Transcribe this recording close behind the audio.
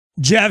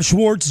Geoff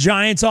Schwartz,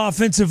 Giants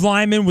offensive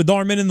lineman with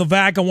Armen and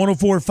Levack on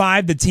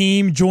 104.5. The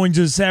team joins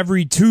us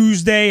every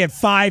Tuesday at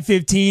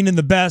 5:15 in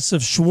the best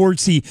of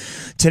Schwartzy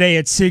today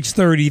at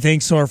 6:30.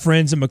 Thanks to our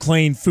friends at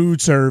McLean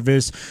Food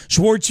Service.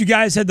 Schwartz, you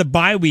guys had the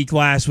bye week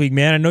last week,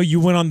 man. I know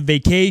you went on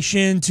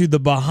vacation to the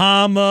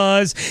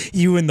Bahamas.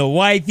 You and the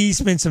wifey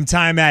spent some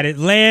time at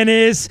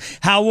Atlantis.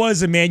 How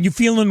was it, man? You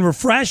feeling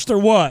refreshed or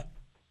what?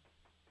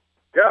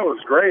 Yeah, it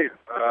was great.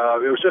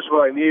 It was just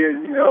what I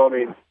needed.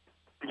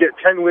 You get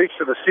 10 weeks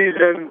of the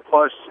season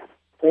plus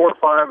 4 or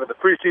 5 of the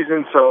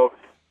preseason, so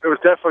it was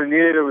definitely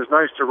needed. It was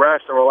nice to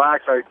rest and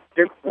relax. I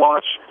didn't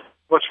watch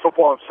much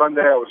football on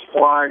Sunday. I was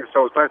flying,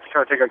 so it was nice to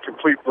kind of take a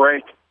complete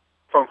break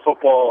from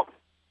football.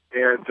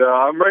 And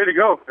I'm ready to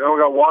go. We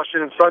got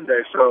Washington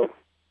Sunday, so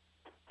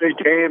big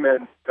game,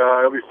 and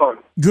it'll be fun.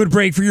 Good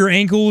break for your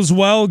ankle as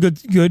well. Good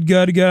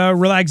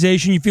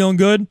relaxation. You feeling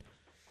good?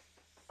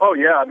 Oh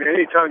yeah.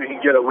 Anytime you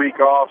can get a week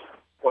off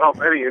will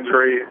help any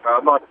injury.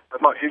 I'm not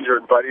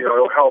injured, but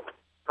it'll help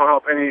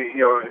any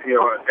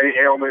any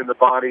ailment in the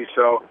body.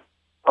 So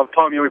I'm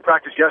pumped. We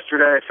practiced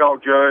yesterday. It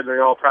felt good.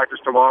 I'll practice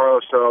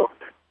tomorrow. So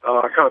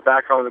kind of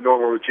back on the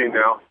normal routine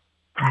now.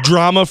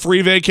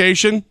 Drama-free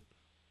vacation.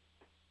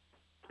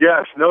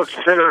 Yes, no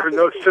sitter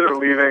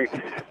leaving.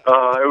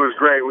 It was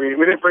great. We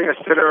didn't bring a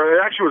sitter.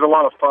 It actually was a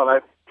lot of fun.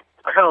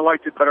 I kind of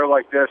liked it better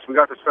like this. We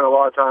got to spend a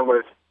lot of time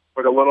with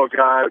a little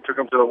guy. We took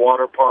him to the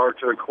water park,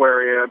 to the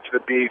aquarium, to the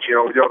beach.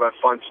 We did all that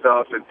fun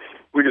stuff. And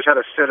we just had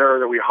a sitter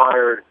that we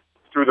hired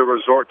through the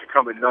resort to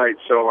come at night,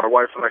 so my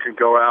wife and I could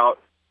go out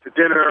to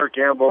dinner,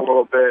 gamble a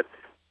little bit,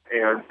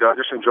 and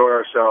just enjoy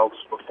ourselves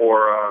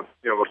before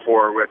we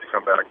had to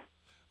come back.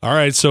 All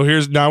right, so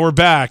now we're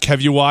back. Have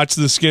you watched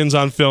the Skins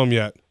on film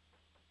yet?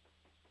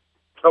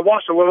 I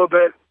watched a little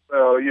bit.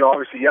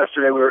 Obviously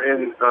yesterday we were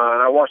in, and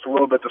I watched a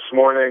little bit this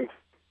morning.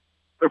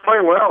 They're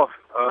playing well.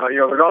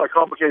 They're not a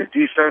complicated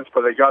defense,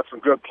 but they got some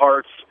good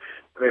parts.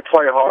 They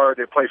play hard.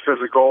 They play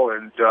physical.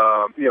 And,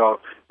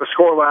 the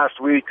score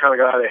last week kind of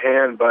got out of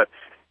hand, but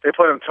they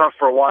played them tough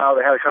for a while.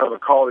 They had kind of a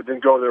call that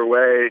didn't go their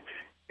way,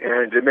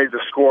 and it made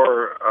the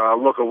score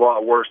look a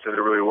lot worse than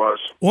it really was.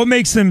 What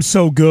makes them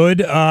so good?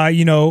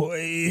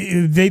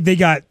 They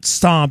got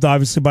stomped,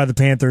 obviously, by the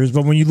Panthers,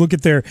 but when you look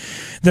at their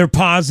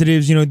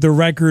positives, their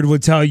record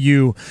would tell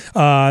you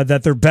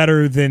that they're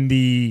better than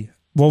the,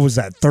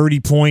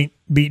 30-point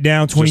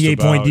beatdown,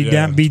 28-point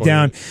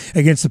beatdown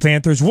against the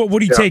Panthers. What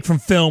do you take from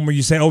film where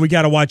you say, we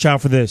got to watch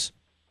out for this?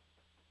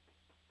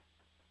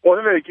 Well,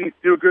 they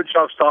do a good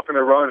job stopping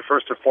the run,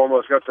 first and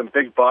foremost. Got some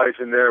big bodies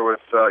in there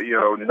with,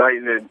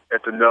 Knighton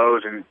at the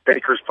nose, and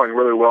Baker's playing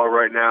really well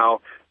right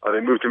now.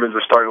 They moved him into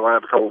the starting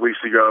lineup a couple of weeks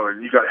ago,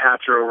 and you got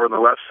Hatcher over on the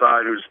left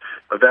side, who's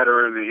a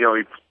veteran,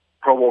 he's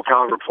Pro Bowl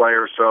caliber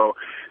player. So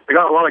they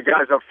got a lot of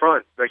guys up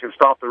front that can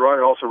stop the run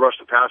and also rush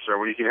the passer.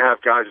 When you can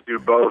have guys do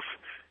both,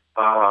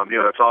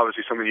 that's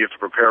obviously something you have to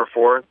prepare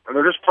for. And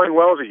they're just playing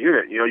well as a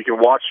unit. You can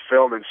watch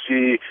film and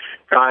see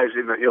guys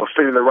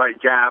fitting the right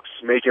gaps,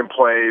 making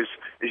plays.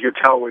 You can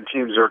tell when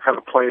teams are kind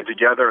of playing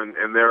together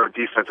and their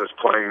defense is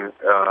playing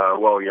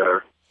well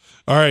together.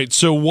 All right,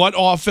 so what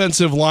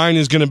offensive line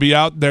is going to be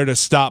out there to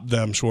stop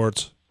them,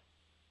 Schwartz?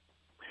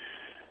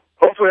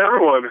 Hopefully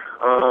everyone.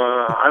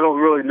 I don't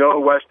really know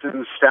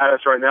Weston's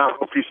status right now. I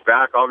hope he's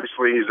back.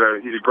 Obviously, he's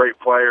a great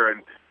player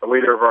and the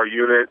leader of our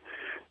unit.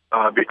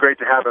 It'd be great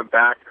to have him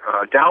back.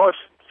 Dallas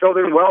filled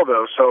in well,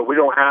 though, so we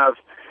don't have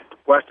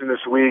Weston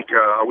this week.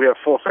 We have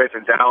full faith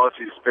in Dallas.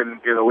 He's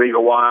been in the league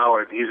a while,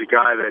 and he's a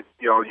guy that,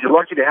 you're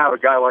lucky to have a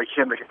guy like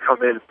him that can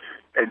come in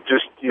and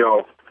just,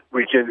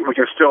 we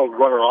can still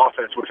run an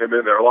offense with him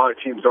in there. A lot of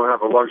teams don't have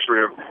the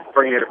luxury of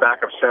bringing in a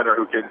backup center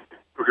who could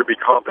be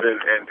competent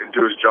and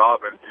do his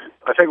job. And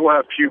I think we'll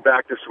have Pugh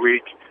back this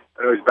week.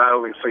 I know he's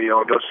battling, so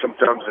those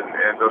symptoms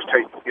and those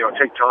take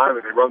time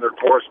and they run their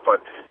course.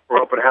 But we're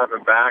hoping to have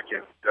him back,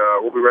 and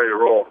we'll be ready to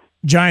roll.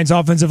 Giants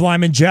offensive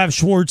lineman Geoff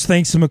Schwartz,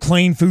 thanks to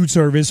McLean Food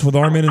Service with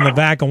Armen and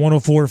Levack on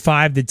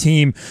 104.5 The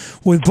Team.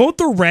 With both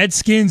the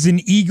Redskins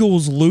and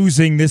Eagles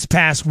losing this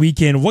past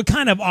weekend, what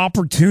kind of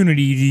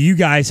opportunity do you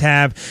guys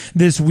have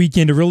this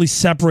weekend to really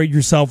separate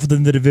yourself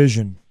within the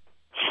division?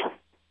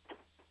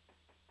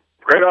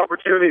 Great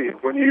opportunity.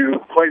 When you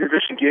play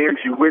division games,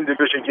 you win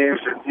division games,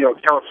 and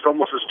counts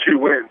almost as 2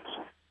 wins.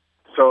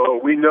 So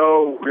we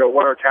know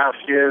what our task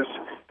is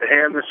at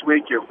hand this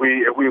week. If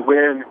we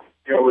win,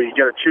 we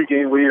get a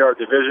 2-game lead in our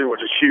division, which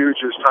is huge.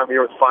 This time of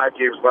year with 5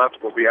 games left,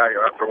 we'll be out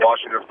after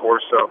Washington, of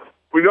course. So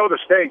we know the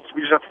stakes.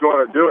 We just have to go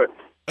out and do it.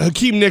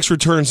 Hakeem Nicks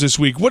returns this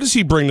week. What does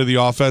he bring to the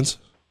offense?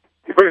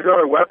 He brings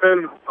another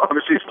weapon.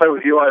 Obviously, he's played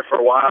with Eli for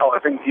a while. I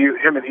think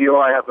him and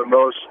Eli have the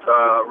most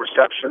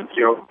receptions,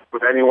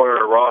 with anyone on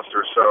our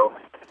roster. So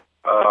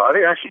I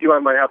think actually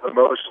Eli might have the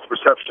most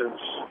receptions,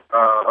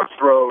 a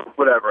throw,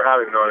 whatever,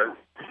 having on it,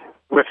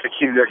 with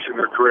Hakeem Nicks in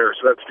their career.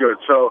 So that's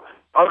good. So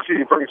obviously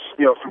he brings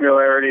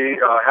familiarity.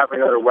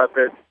 Having another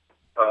weapon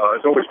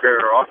is always great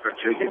in our offense.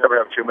 You can never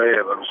have too many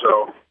of them.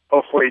 So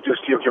hopefully he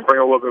just can bring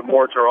a little bit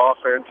more to our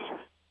offense.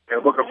 And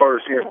looking forward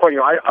to seeing him play.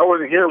 I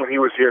wasn't here when he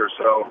was here,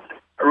 so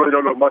I really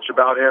don't know much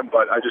about him,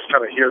 but I just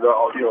kind of hear the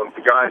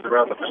guys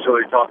around the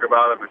facility talk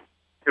about him, and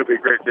he'll be a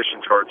great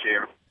addition to our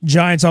team.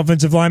 Giants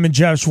offensive lineman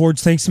Geoff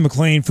Schwartz, thanks to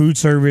McLean Food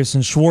Service.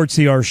 And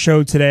Schwartzy, our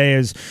show today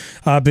has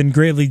been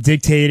greatly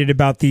dictated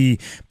about the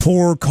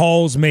poor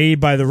calls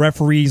made by the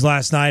referees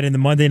last night in the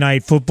Monday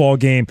Night Football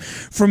game.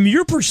 From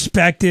your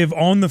perspective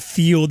on the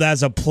field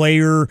as a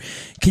player,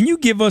 can you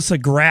give us a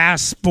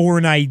grasp or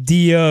an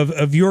idea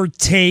of your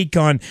take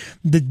on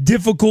the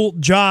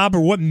difficult job,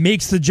 or what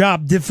makes the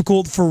job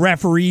difficult for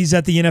referees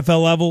at the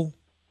NFL level?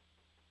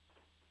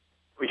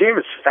 The game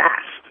is fast.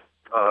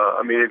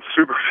 It's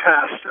super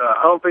fast.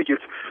 I don't think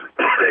it's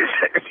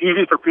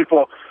easy for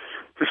people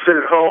to sit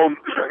at home,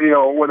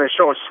 when they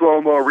show a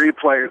slow-mo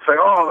replay and say,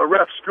 oh, the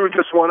ref screwed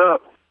this one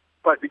up.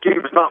 But the game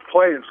is not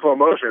played in slow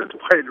motion. It's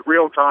played in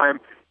real time.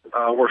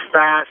 We're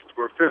fast.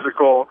 We're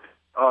physical.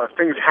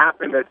 Things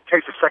happen that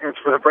takes a second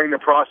for the brain to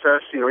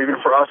process, even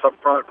for us up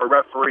front, for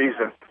referees.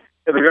 And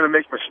they're going to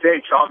make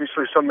mistakes.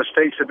 Obviously, some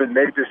mistakes have been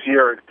made this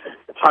year in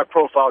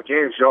high-profile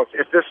games.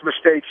 If this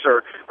mistakes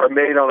are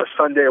made on a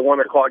Sunday at 1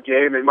 o'clock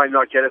game, it might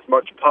not get as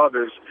much pub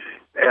as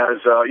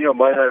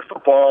Monday Night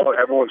Football.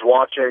 Everyone's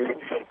watching,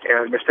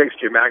 and mistakes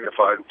get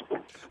magnified.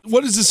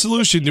 What is the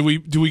solution? Do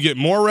we get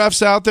more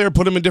refs out there,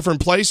 put them in different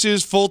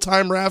places,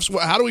 full-time refs?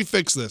 How do we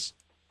fix this?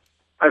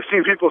 I've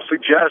seen people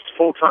suggest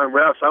full-time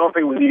refs. I don't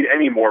think we need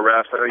any more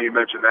refs. I know you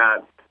mentioned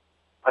that.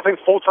 I think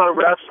full-time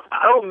refs,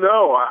 I don't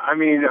know. I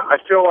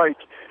feel like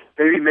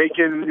maybe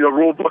making the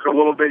rule book a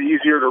little bit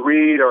easier to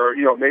read, or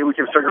maybe we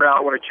can figure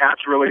out what a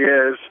catch really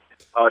is.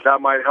 That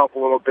might help a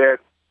little bit.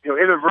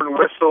 Inadvertent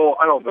whistle,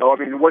 I don't know.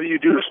 What do you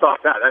do to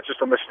stop that? That's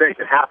just a mistake.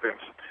 It happens.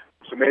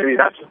 So maybe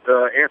that's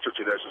the answer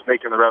to this, is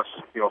making the refs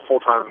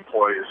full-time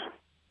employees.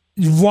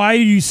 Why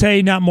do you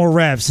say not more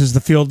refs? Is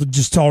the field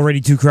just already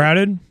too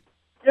crowded?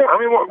 Yeah,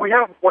 we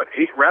have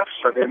 8 refs,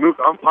 and they moved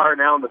umpire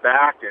now in the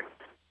back, and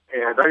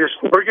where are you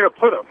going to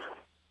put them?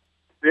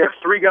 You have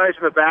 3 guys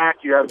in the back,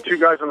 you have 2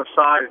 guys on the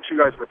side, and 2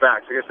 guys in the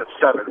back. So I guess that's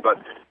 7. But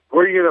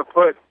where are you going to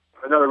put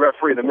another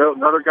referee in the middle,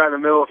 another guy in the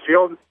middle of the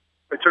field?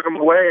 They took him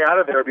away out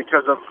of there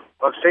because of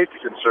safety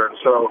concerns.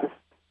 So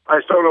I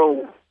just don't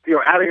know.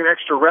 Adding an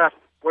extra ref,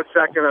 what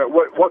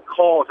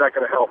call is that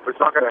going to help? It's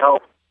not going to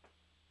help.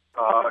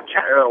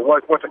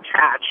 What's a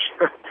catch?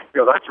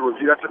 That's a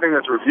review. That's the thing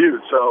that's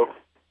reviewed. So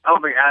I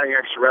don't think adding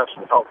extra refs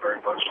will help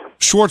very much.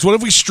 Schwartz, what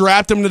if we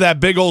strapped him to that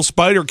big old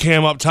spider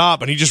cam up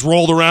top and he just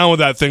rolled around with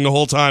that thing the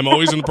whole time,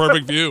 always in the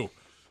perfect view?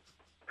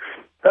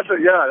 That's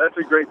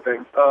a great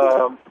thing.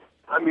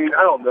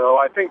 I don't know.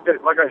 I think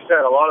that, like I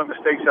said, a lot of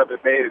mistakes have been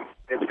made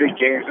in big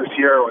games this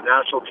year on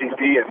national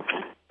TV, and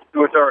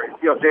with our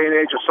day and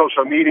age of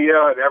social media,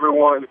 and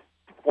everyone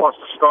wants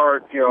to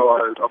start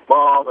a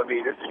bomb.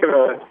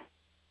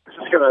 It's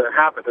just gonna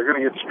happen. They're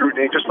gonna get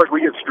scrutiny, just like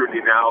we get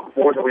scrutiny now,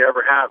 more than we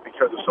ever have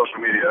because of social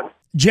media.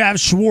 Geoff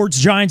Schwartz,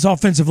 Giants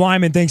offensive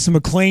lineman, thanks to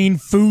McLean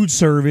Food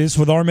Service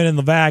with Armen and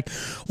Levack,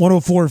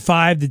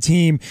 104.5 The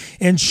Team.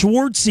 And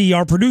Schwartzy,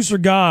 our producer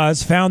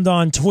Gaz, found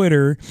on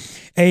Twitter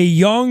a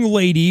young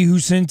lady who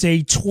sent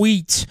a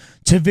tweet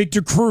to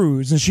Victor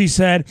Cruz, and she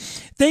said,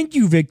 "Thank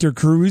you, Victor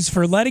Cruz,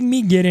 for letting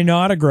me get an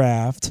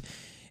autographed."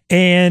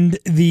 And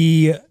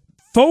the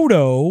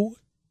photo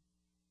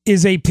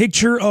is a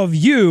picture of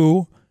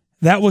you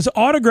that was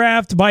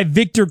autographed by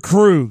Victor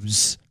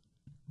Cruz.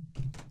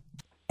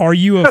 Are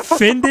you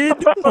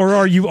offended or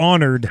are you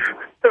honored?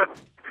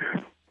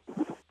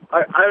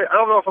 I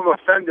don't know if I'm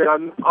offended.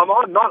 I'm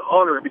not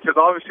honored, because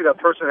obviously that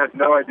person had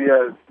no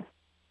idea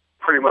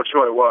pretty much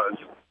who I was.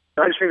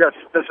 I just think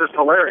that's just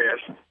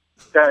hilarious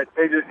that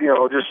they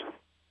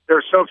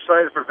they're so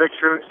excited for Vic's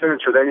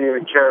signature they didn't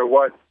even care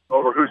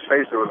over whose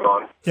face it was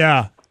on.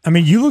 Yeah,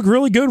 you look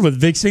really good with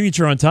Vic's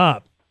signature on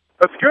top.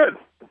 That's good.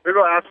 Maybe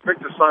I'll ask Vic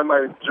to sign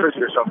my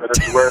jersey or something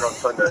and wear it on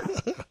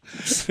Sunday.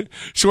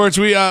 Schwartz,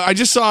 I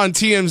just saw on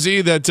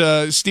TMZ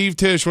that Steve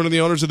Tisch, one of the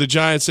owners of the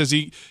Giants, says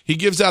he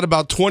gives out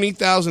about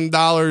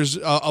 $20,000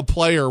 a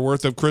player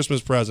worth of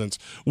Christmas presents.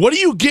 What do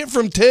you get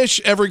from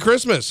Tisch every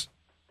Christmas?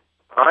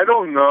 I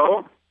don't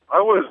know. I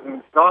was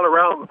not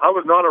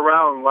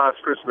around last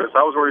Christmas.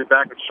 I was already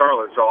back in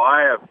Charlotte, so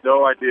I have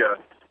no idea.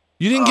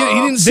 You didn't get? He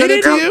didn't send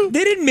it to you?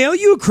 They didn't mail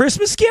you a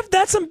Christmas gift?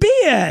 That's some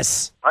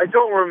BS. I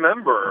don't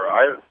remember.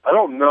 I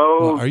don't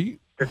know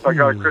if I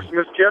got a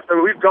Christmas gift.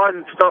 We've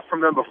gotten stuff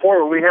from them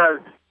before. When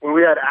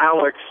we had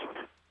Alex,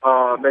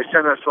 they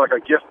sent us like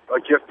a gift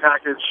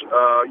package.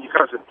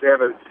 They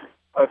have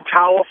a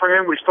towel for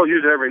him. We still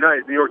use it every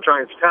night. New York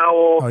Giants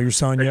towel. Oh, your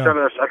son, They sent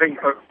us, I think,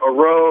 a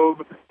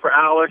robe for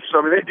Alex.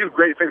 So they do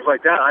great things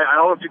like that. I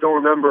honestly don't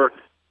remember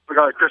if I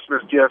got a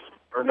Christmas gift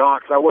or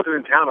not, because I wasn't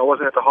in town. I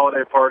wasn't at the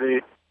holiday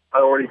party.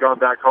 I'd already gone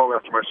back home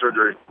after my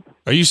surgery.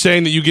 Are you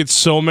saying that you get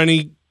so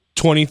many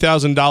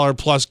 $20,000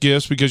 plus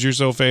gifts because you're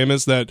so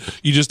famous that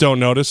you just don't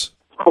notice?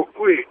 Oh,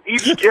 wait,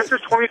 each gift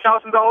is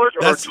 $20,000 or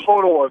a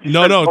total of?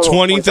 No,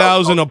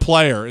 $20,000 a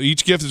player.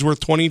 Each gift is worth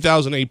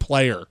 $20,000 a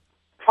player.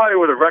 Probably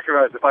would have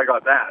recognized if I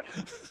got that.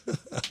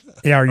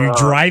 Yeah, are you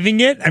driving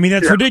it?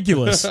 That's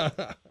ridiculous.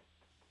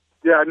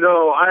 Yeah,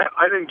 no,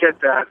 I didn't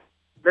get that.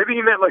 Maybe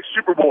he meant like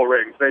Super Bowl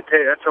rings. They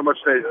pay. That's how much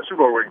a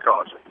Super Bowl ring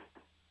costs.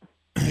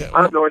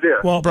 I have no idea.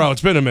 Well, bro,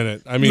 it's been a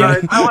minute. I mean, I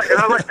like and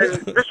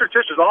Mr.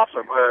 Tish is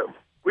awesome.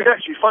 We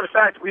actually, fun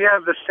fact, we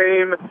have the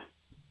same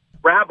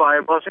rabbi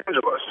in Los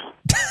Angeles.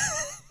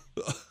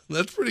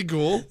 that's pretty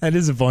cool. That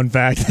is a fun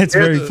fact. That's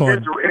very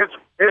fun.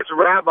 His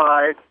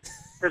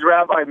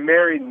rabbi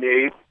married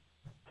me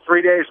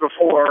 3 days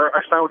before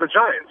I signed with the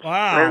Giants.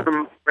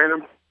 Wow.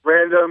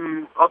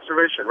 Random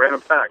observation, random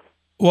fact.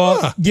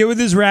 Well, get with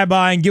his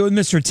rabbi and get with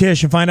Mr.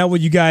 Tish and find out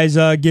what you guys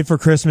get for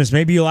Christmas.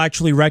 Maybe you'll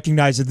actually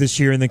recognize it this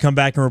year and then come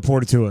back and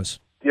report it to us.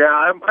 Yeah,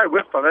 I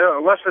whiffed on it.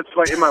 Unless it's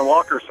like in my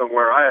locker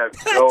somewhere. I have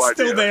no idea.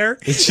 Still there.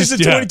 It's just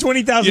just a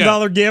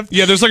 $20,000 gift.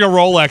 Yeah, there's like a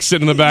Rolex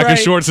sitting in the back of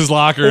Schwartz's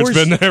locker. It's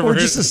been there. Or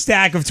just a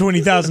stack of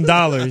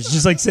 $20,000,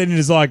 just like sitting in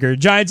his locker.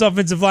 Giants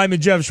offensive lineman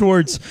Geoff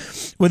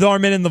Schwartz with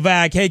Armen and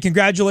Levack. Hey,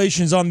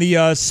 congratulations on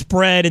the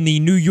spread in the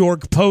New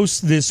York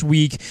Post this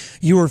week.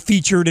 You were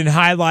featured and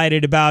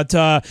highlighted about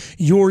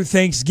your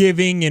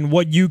Thanksgiving and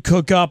what you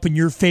cook up and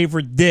your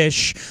favorite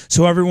dish.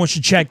 So everyone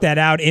should check that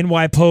out,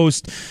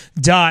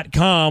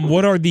 nypost.com.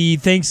 What are the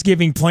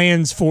Thanksgiving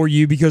plans for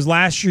you? Because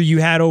last year you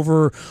had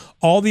over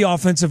all the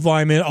offensive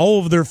linemen, all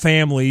of their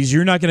families.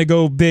 You're not going to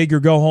go big or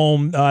go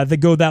home,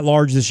 go that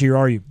large this year,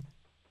 are you?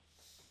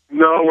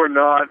 No, we're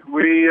not.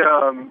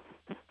 My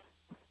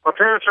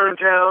parents are in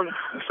town,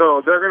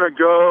 so they're going to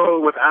go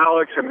with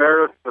Alex and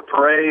Meredith to the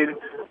parade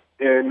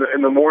in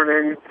the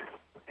morning,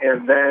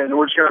 and then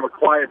we're just going to have a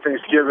quiet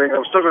Thanksgiving.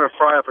 I'm still going to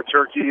fry up a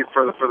turkey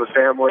for the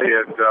family,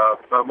 and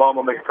my mom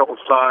will make a couple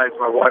sides.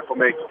 My wife will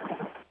make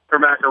her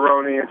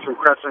macaroni and some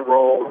crescent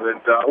rolls, and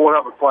we'll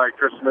have a quiet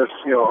Christmas.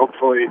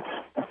 Hopefully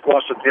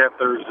watch the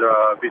Panthers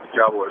beat the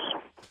Cowboys.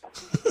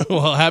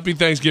 Well, happy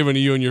Thanksgiving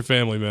to you and your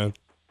family, man.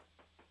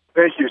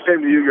 Thank you.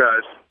 Same to you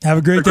guys. Have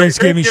a great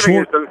Thanksgiving.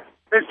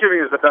 Thanksgiving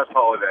is the best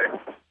holiday.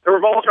 It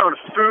revolves around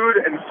food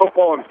and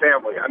football and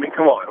family. I mean,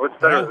 come on. What's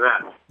better than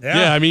that?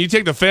 Yeah, I mean, you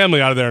take the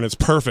family out of there, and it's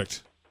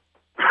perfect.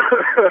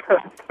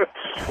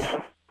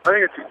 I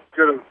think it's a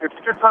good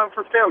time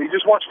for family. You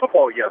just watch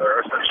football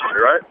together,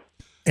 essentially, right?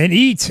 And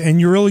eat,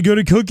 and you're really good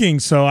at cooking,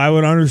 so I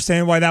would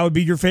understand why that would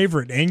be your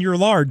favorite. And you're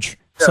large,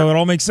 so it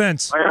all makes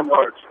sense. I am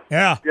large.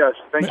 Yeah. Yes,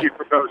 thank you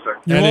for noticing.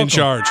 And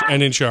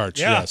in charge,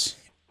 yes.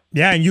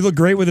 Yeah, and you look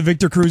great with a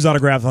Victor Cruz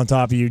autograph on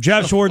top of you.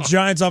 Geoff Schwartz,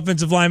 Giants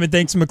offensive lineman.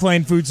 Thanks to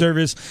McLean Food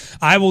Service.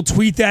 I will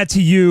tweet that to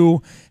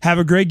you. Have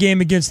a great game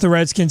against the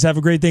Redskins. Have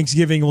a great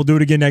Thanksgiving. We'll do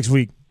it again next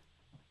week.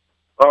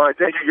 All right,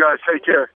 thank you guys. Take care.